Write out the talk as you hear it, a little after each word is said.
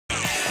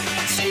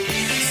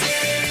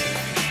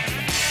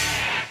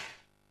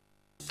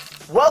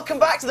welcome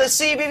back to the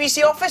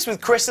CBBC office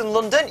with Chris and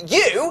London.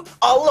 You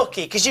are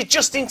lucky because you're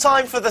just in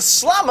time for the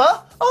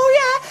slammer.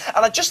 Oh yeah,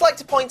 and I'd just like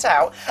to point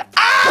out,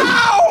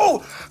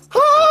 ow!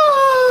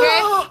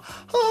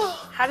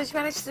 How did you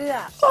manage to do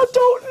that? I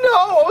don't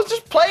know, I was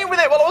just playing with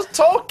it while I was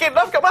talking.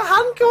 I've got my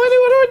hand going,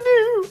 what do I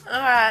do?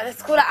 Alright,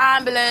 let's call an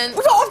ambulance.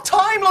 We don't have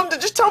time, London,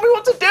 just tell me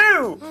what to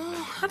do.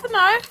 I don't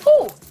know.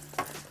 Oh,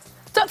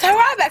 Dr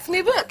Hai-Ry-Bach's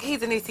new book.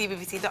 He's a new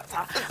CBBC doctor.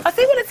 I'll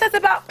see what it says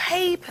about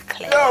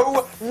paperclip.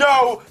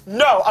 No,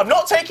 I'm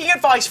not taking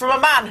advice from a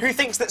man who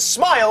thinks that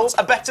smiles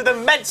are better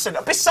than medicine.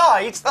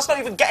 Besides, that's not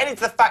even getting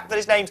into the fact that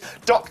his name's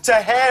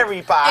Dr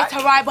Hai-Ry-Bach. It's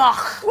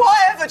Hai-Ry-Bach.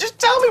 Whatever, just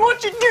tell me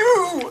what you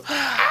do.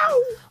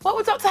 Ow. What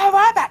would Dr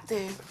Hai-Ry-Bach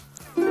do?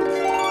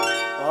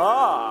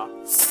 Ah.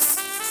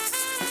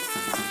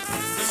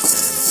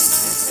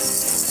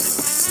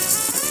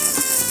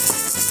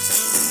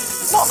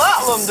 Not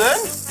that, London.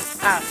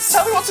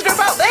 Tell me what to do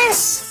about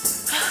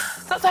this.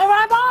 Dr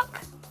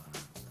Hai-Ry-Bach?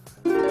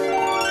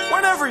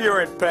 Whenever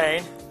you're in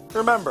pain,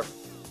 remember,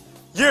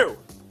 you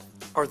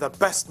are the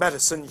best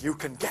medicine you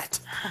can get.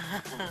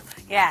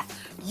 Yeah,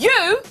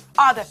 you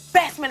are the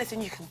best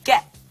medicine you can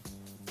get.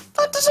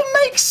 That doesn't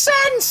make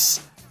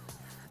sense.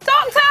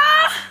 Doctor!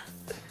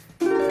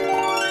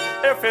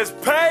 If his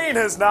pain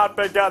has not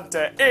begun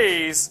to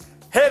ease,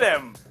 hit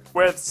him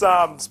with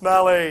some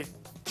smelly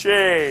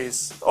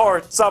cheese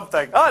or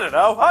something. I don't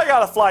know. I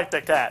got a flight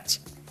to catch.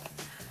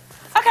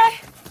 Okay.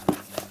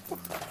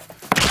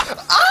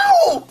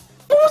 Ow!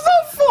 What was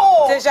that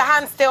for? Does your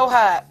hand still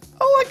hurt?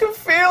 All I can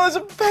feel is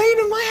a pain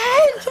in my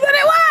head. Then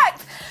it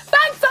worked!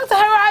 Thanks, Dr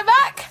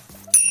Hai-Ry-Bach.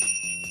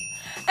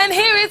 And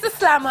here is the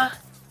slammer.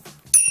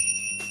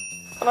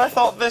 And I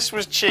thought this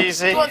was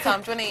cheesy. Do you want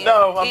some? Do you want to eat it?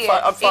 No,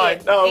 I'm fine.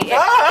 No. Eat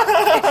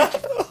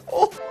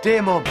it.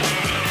 Dear Mum.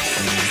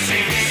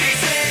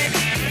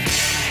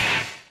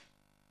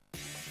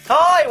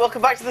 Hi,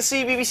 welcome back to the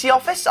CBBC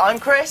office. I'm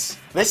Chris.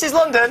 This is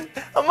London,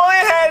 and my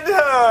head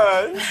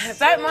hurts.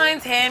 Don't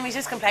mind him, he's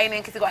just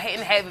complaining because he got hit in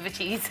the head with a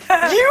cheese.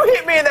 You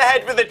hit me in the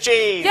head with a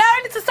cheese. Yeah,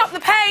 only to stop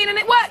the pain, and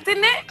it worked,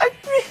 didn't it?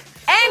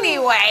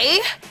 Anyway,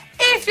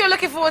 if you're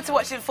looking forward to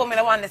watching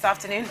Formula 1 this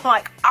afternoon,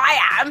 like I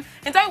am,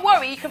 then don't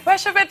worry, you can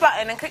press your red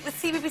button and click the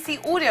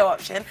CBBC audio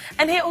option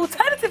and hear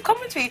alternative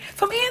commentary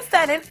from Ian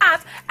Sterling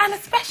and a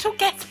special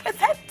guest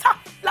presenter.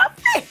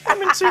 Lovely.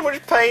 I'm in too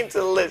much pain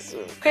to listen.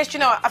 Chris, you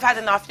know what? I've had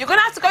enough. You're going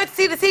to have to go to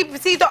see the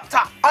CBBC doctor.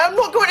 I am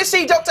not going to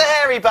see Dr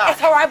Hai-Ry-Bach. It's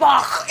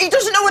Hai-Ry-Bach. He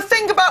doesn't know a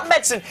thing about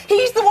medicine.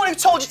 He's the one who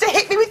told you to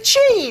hit me with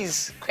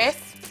cheese. Chris,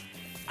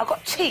 I've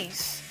got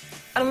cheese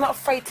and I'm not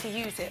afraid to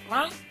use it,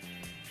 right?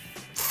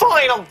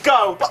 Fine, I'll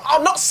go, but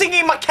I'm not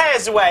singing my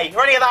cares away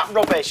or any of that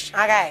rubbish.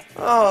 Okay.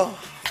 Oh.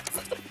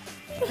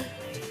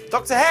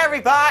 Dr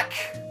Hai-Ry-Bach?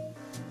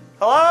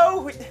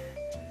 Hello?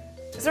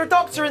 Is there a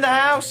doctor in the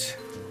house?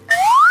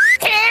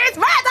 Here's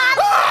Brandon!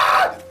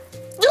 Ah!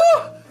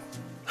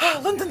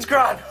 London's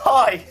grand.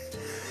 Hi.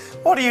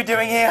 What are you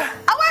doing here?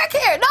 I work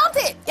here, don't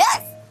it?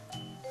 Yes.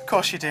 Of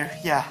course you do,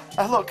 yeah.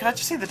 Look, can I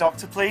just see the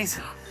doctor, please?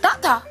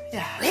 Doctor?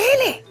 Yeah.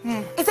 Really?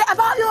 Is it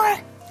about your...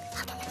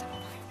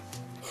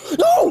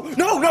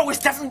 No, it's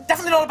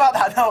definitely not about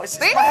that. No, it's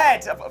Really? my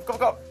head. I've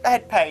got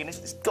head pain.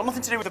 It's got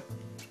nothing to do with the...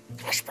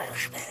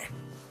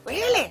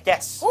 Really?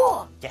 Yes.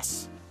 Oh.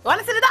 Yes. You want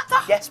to see the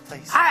doctor? Yes,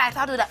 please. All right,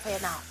 I'll do that for you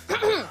now.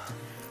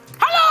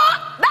 Hello,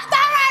 Dr.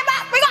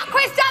 Hai-Ry-Bach. We got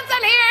Chris Johnson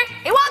here.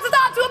 He wants to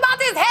talk to you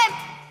about his head,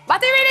 but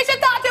he really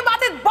should talk to you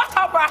about his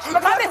butter brush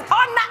because it's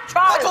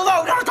unnatural. Michael,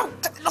 no, nothing.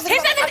 He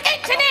says it's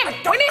itching him.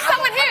 We need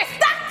someone here.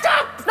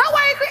 Stop. Don't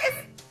worry, Chris.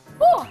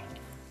 Oh,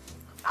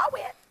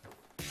 weird.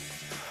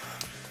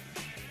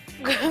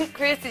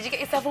 Chris, did you get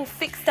yourself all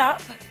fixed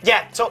up?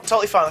 Yeah,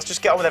 totally fine. Let's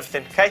just get on with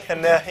everything, okay?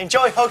 And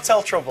enjoy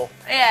Hotel Trouble.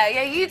 Yeah,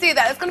 you do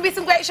that. There's going to be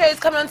some great shows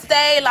coming on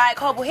today, like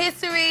Horrible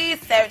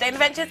Histories, Sarah Jane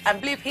Adventures, and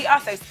Blue Peter,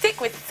 so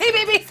stick with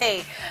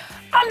CBBC.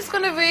 I'm just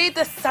going to read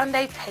the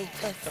Sunday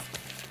papers.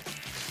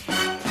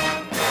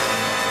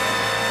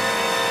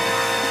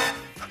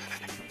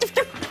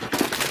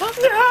 What's